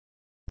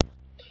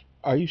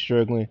Are you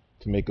struggling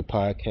to make a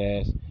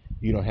podcast?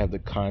 You don't have the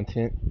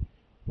content?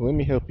 Well, let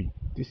me help you.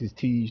 This is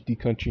THD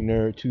Country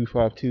Nerd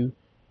 252.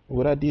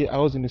 What I did, I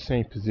was in the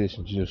same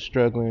position, just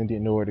struggling,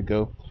 didn't know where to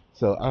go.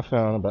 So I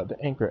found about the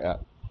Anchor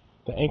app.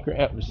 The Anchor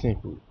app is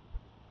simple.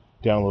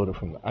 Download it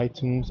from the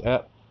iTunes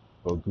app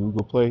or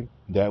Google Play.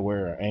 That way,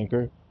 or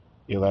Anchor.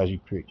 It allows you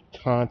to create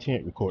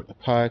content, record the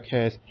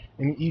podcast,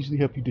 and it easily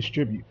help you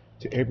distribute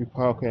to every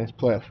podcast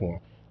platform.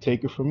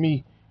 Take it from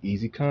me,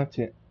 easy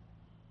content.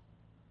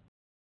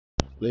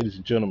 Ladies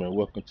and gentlemen,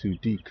 welcome to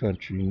Deep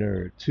Country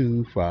Nerd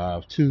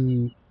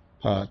 252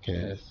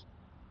 podcast.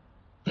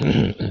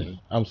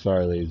 I'm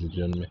sorry, ladies and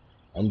gentlemen.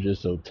 I'm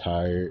just so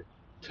tired,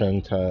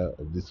 tongue tied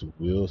of this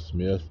Will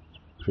Smith,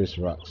 Chris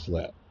Rock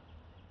slap.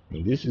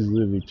 And this is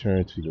literally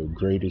turned to the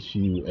greatest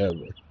feud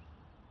ever.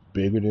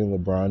 Bigger than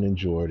LeBron and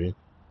Jordan,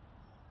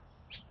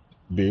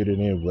 bigger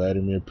than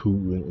Vladimir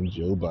Putin and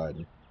Joe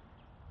Biden.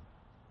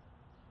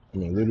 I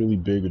mean, literally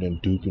bigger than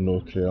Duke of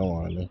North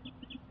Carolina,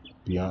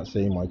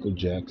 Beyonce, Michael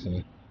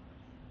Jackson.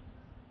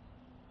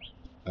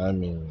 I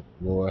mean,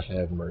 Lord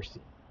have mercy.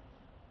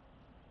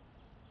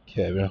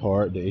 Kevin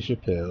Hart, Dave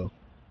Chappelle.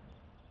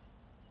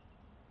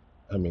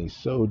 I mean,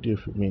 so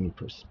different, many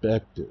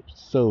perspectives,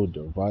 so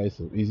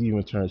divisive. It's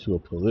even turned to a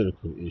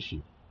political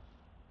issue.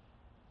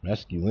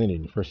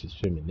 Masculinity versus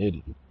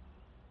femininity.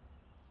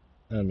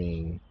 I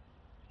mean,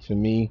 to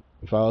me,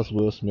 if I was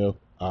Will Smith,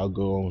 I'll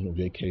go on a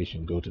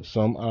vacation, go to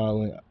some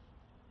island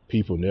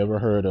people never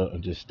heard of,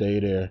 and just stay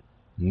there,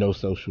 no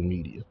social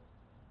media.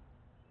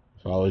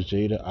 If I was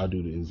Jada, I'd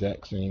do the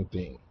exact same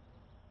thing.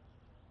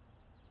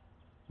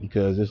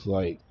 Because it's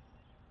like,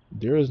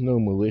 there is no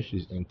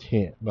malicious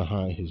intent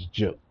behind his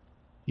joke.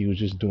 He was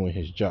just doing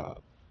his job.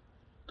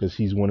 Because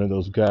he's one of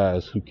those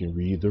guys who can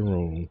read the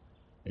room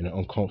in an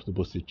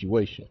uncomfortable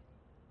situation.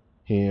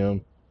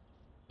 Him,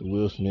 the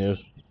Will Smith,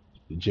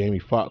 the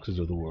Jamie Foxxes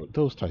of the world,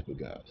 those type of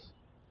guys.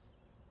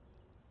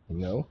 You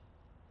know?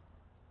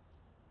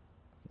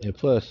 And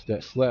plus,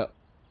 that slap,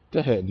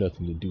 that had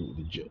nothing to do with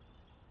the joke.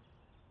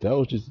 That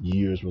was just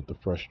years worth of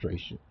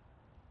frustration.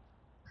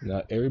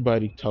 Now,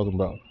 everybody talking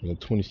about the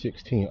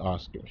 2016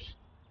 Oscars.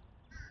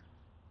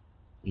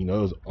 You know,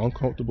 it was an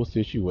uncomfortable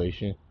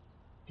situation.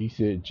 He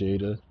said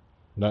Jada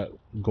not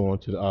going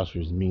to the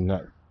Oscars mean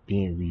not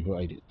being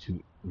invited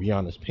to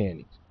Rihanna's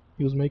panties.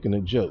 He was making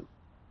a joke.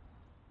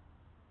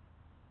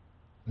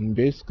 And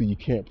basically, you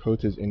can't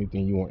protest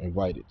anything you weren't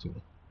invited to.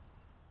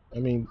 I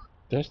mean,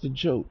 that's the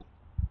joke.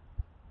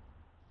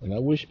 And I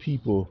wish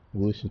people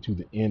would listen to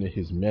the end of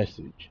his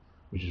message,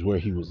 which is where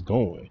he was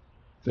going,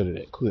 instead of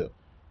that clip.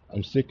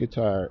 I'm sick and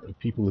tired of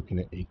people looking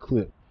at a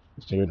clip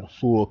instead of the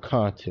full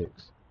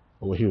context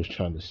of what he was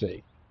trying to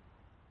say.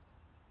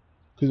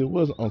 Because it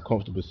was an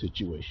uncomfortable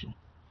situation.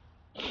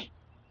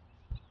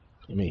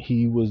 I mean,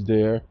 he was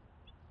there.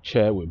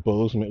 Chadwick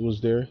Boseman was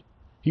there.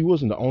 He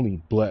wasn't the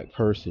only black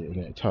person in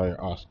the entire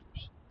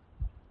Oscars.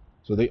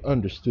 So they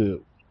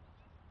understood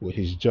what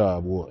his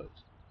job was.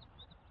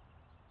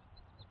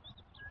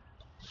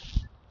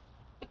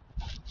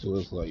 So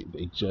it's like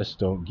they just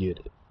don't get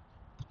it.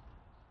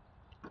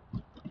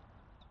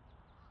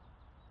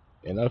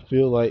 And I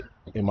feel like,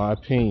 in my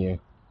opinion,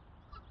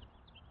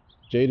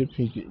 Jada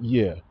Pinkett,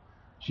 yeah,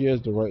 she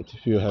has the right to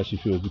feel how she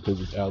feels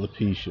because it's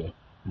alopecia.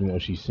 You know,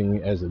 she's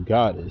seen as a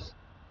goddess,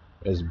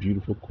 as a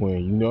beautiful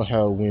queen. You know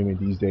how women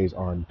these days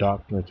are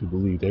indoctrinated to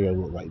believe they gotta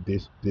look like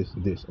this, this,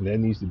 and this, and that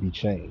needs to be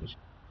changed.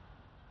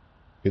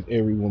 Because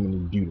every woman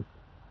is beautiful.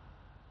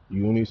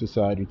 You don't need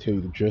society to tell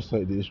you to dress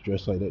like this,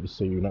 dress like that to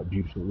say you're not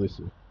beautiful.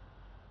 Listen,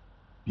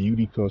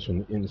 beauty comes from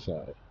the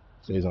inside,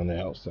 stays on the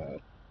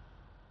outside.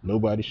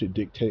 Nobody should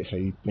dictate how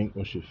you think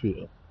or should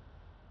feel.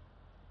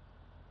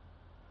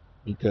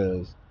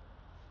 Because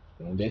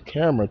when that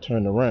camera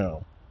turned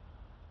around,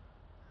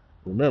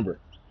 remember,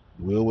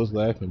 Will was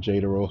laughing,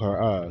 Jada rolled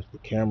her eyes. The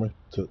camera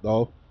took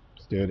off,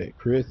 stared at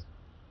Chris.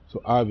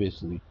 So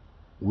obviously,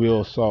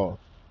 Will saw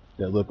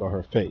that look on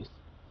her face.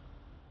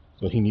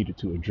 So he needed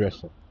to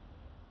address him.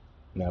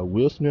 Now,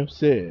 Will Smith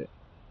said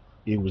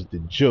it was the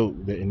joke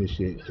that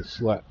initiated his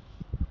slap.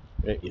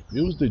 If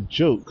it was the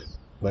joke,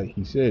 like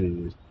he said it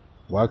is,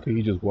 why could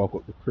he just walk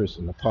up to Chris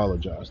and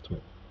apologize to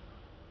him?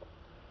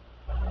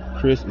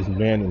 Chris is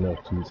man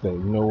enough to say, you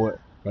know what,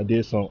 if I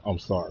did something, I'm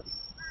sorry.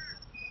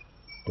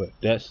 But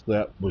that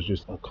slap was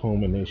just a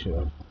culmination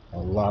of a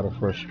lot of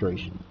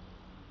frustration.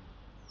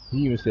 He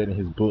even said in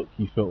his book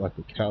he felt like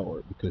a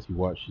coward because he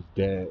watched his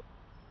dad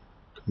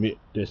commit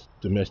this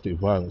domestic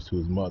violence to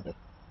his mother.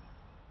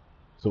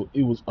 So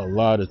it was a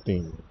lot of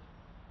things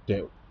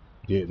that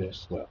did that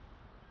slap.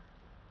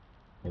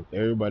 And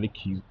everybody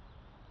keeps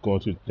going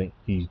to think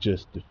he's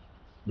just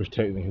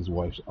protecting his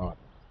wife's honor.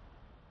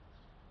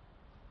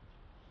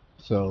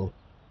 So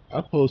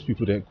I pose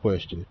people that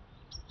question.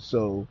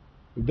 So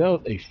if that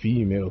was a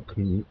female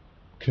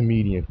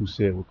comedian who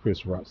said what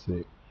Chris Rock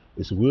said,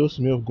 is Will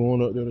Smith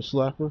going up there to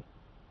slap her?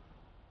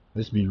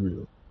 Let's be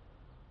real.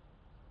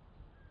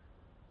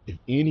 If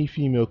any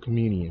female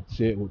comedian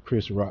said what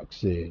Chris Rock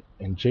said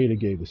and Jada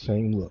gave the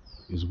same look,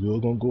 is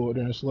Will gonna go up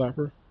there and slap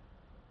her?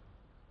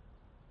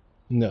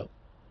 No.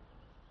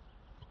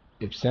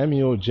 If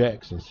Samuel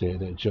Jackson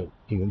said that joke,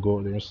 he gonna go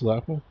over there and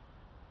slap him?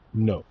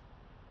 No.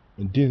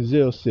 And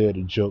Denzel said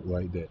a joke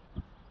like that,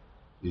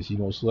 is he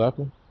gonna slap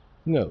him?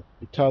 No.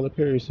 If Tyler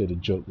Perry said a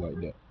joke like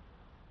that,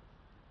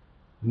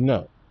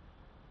 no.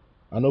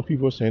 I know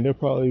people are saying they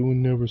probably would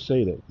never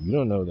say that. You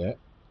don't know that.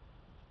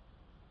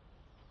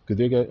 Because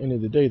they got, at the end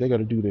of the day, they got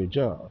to do their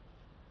job.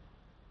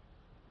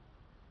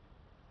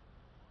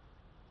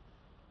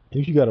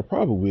 If you got a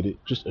problem with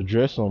it, just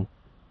address them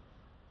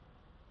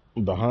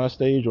behind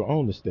stage or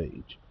on the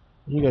stage.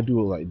 You got to do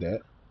it like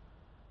that.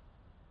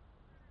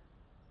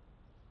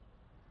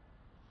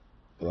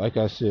 Like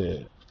I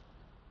said,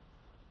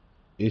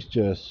 it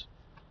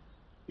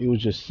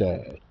was just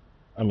sad.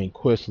 I mean,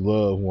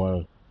 Questlove won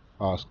an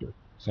Oscar.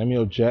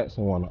 Samuel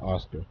Jackson won an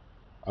Oscar.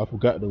 I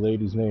forgot the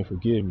lady's name,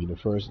 forgive me, the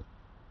first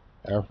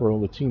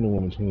Afro-Latina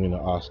woman to win an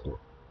Oscar.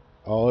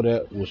 All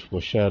that was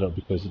foreshadowed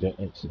because of that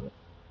incident.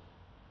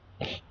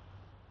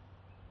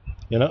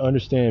 And I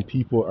understand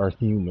people are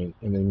human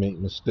and they make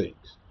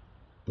mistakes.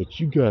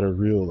 But you gotta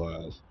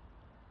realize,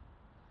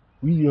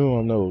 we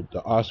all know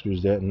the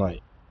Oscars that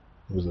night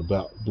was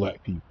about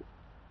black people.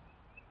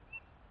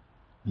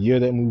 Yeah,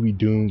 that movie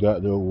Doom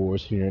got the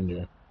awards here and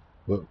there,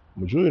 but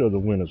majority of the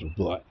winners were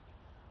black.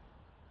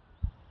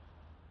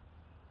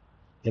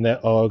 And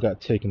that all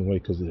got taken away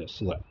because of that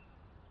slap.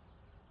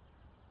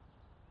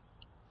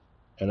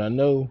 And I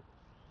know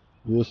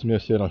Will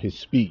Smith said on his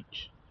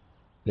speech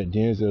that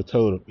Denzel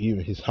told him,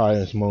 even his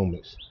highest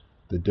moments,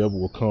 the devil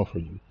will come for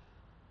you.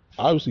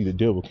 Obviously, the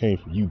devil came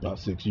for you about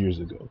 6 years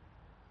ago,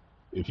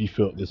 if you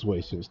felt this way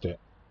since that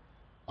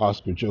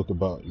Oscar joke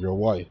about your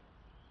wife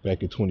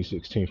back in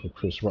 2016 from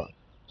Chris Rock.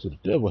 So the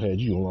devil had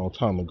you a long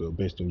time ago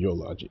based on your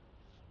logic.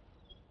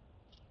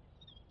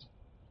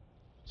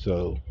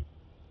 So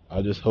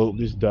I just hope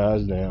this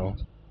dies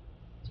down.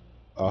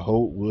 I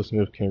hope Will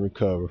Smith can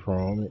recover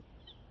from it.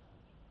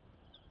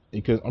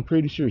 Because I'm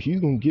pretty sure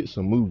he's going to get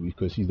some movies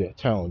because he's that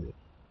talented.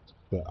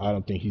 But I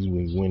don't think he's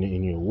going to be winning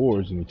any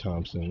awards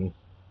anytime soon.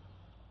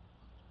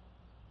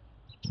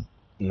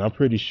 And I'm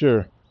pretty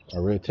sure, I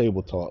read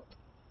Table Talk,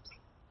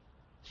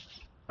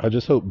 I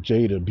just hope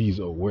Jada B's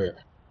aware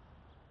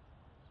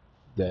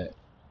that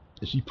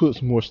if she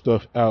puts more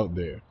stuff out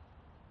there,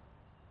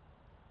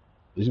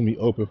 it's going to be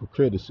open for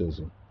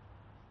criticism.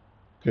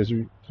 Because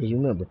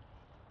remember,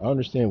 I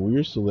understand when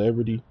you're a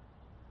celebrity,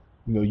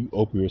 you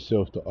open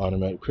yourself to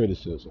automatic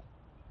criticism.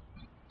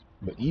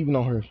 But even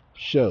on her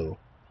show,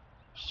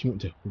 she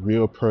went to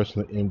real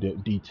personal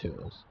in-depth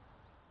details.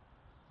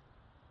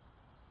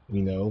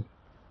 Even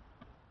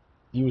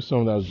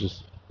something that was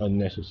just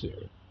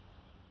unnecessary.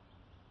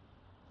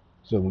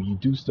 So when you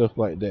do stuff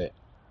like that,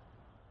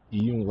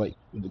 even like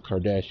with the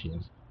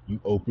Kardashians, you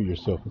open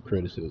yourself for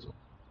criticism.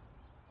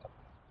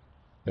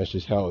 That's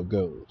just how it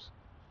goes.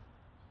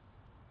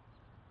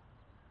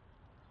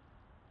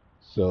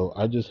 So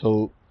I just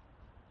hope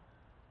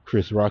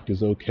Chris Rock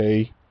is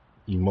okay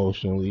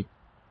emotionally.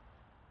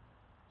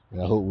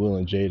 And I hope Will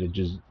and Jada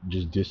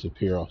just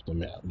disappear off the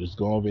map. Just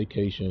go on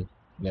vacation,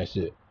 and that's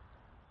it.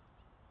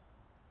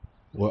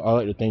 Well, I'd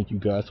like to thank you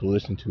guys for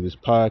listening to this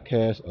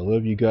podcast. I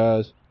love you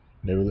guys.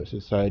 Never let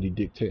society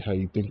dictate how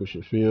you think or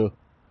should feel.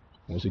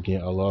 Once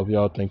again, I love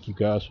y'all. Thank you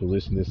guys for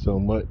listening so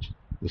much.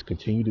 Let's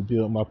continue to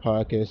build my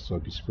podcast so I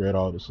can spread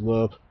all this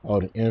love, all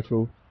the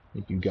info,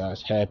 make you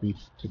guys happy,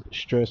 take the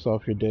stress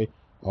off your day,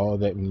 all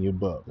that and the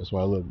above. That's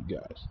why I love you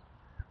guys.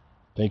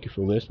 Thank you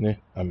for listening.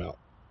 I'm out.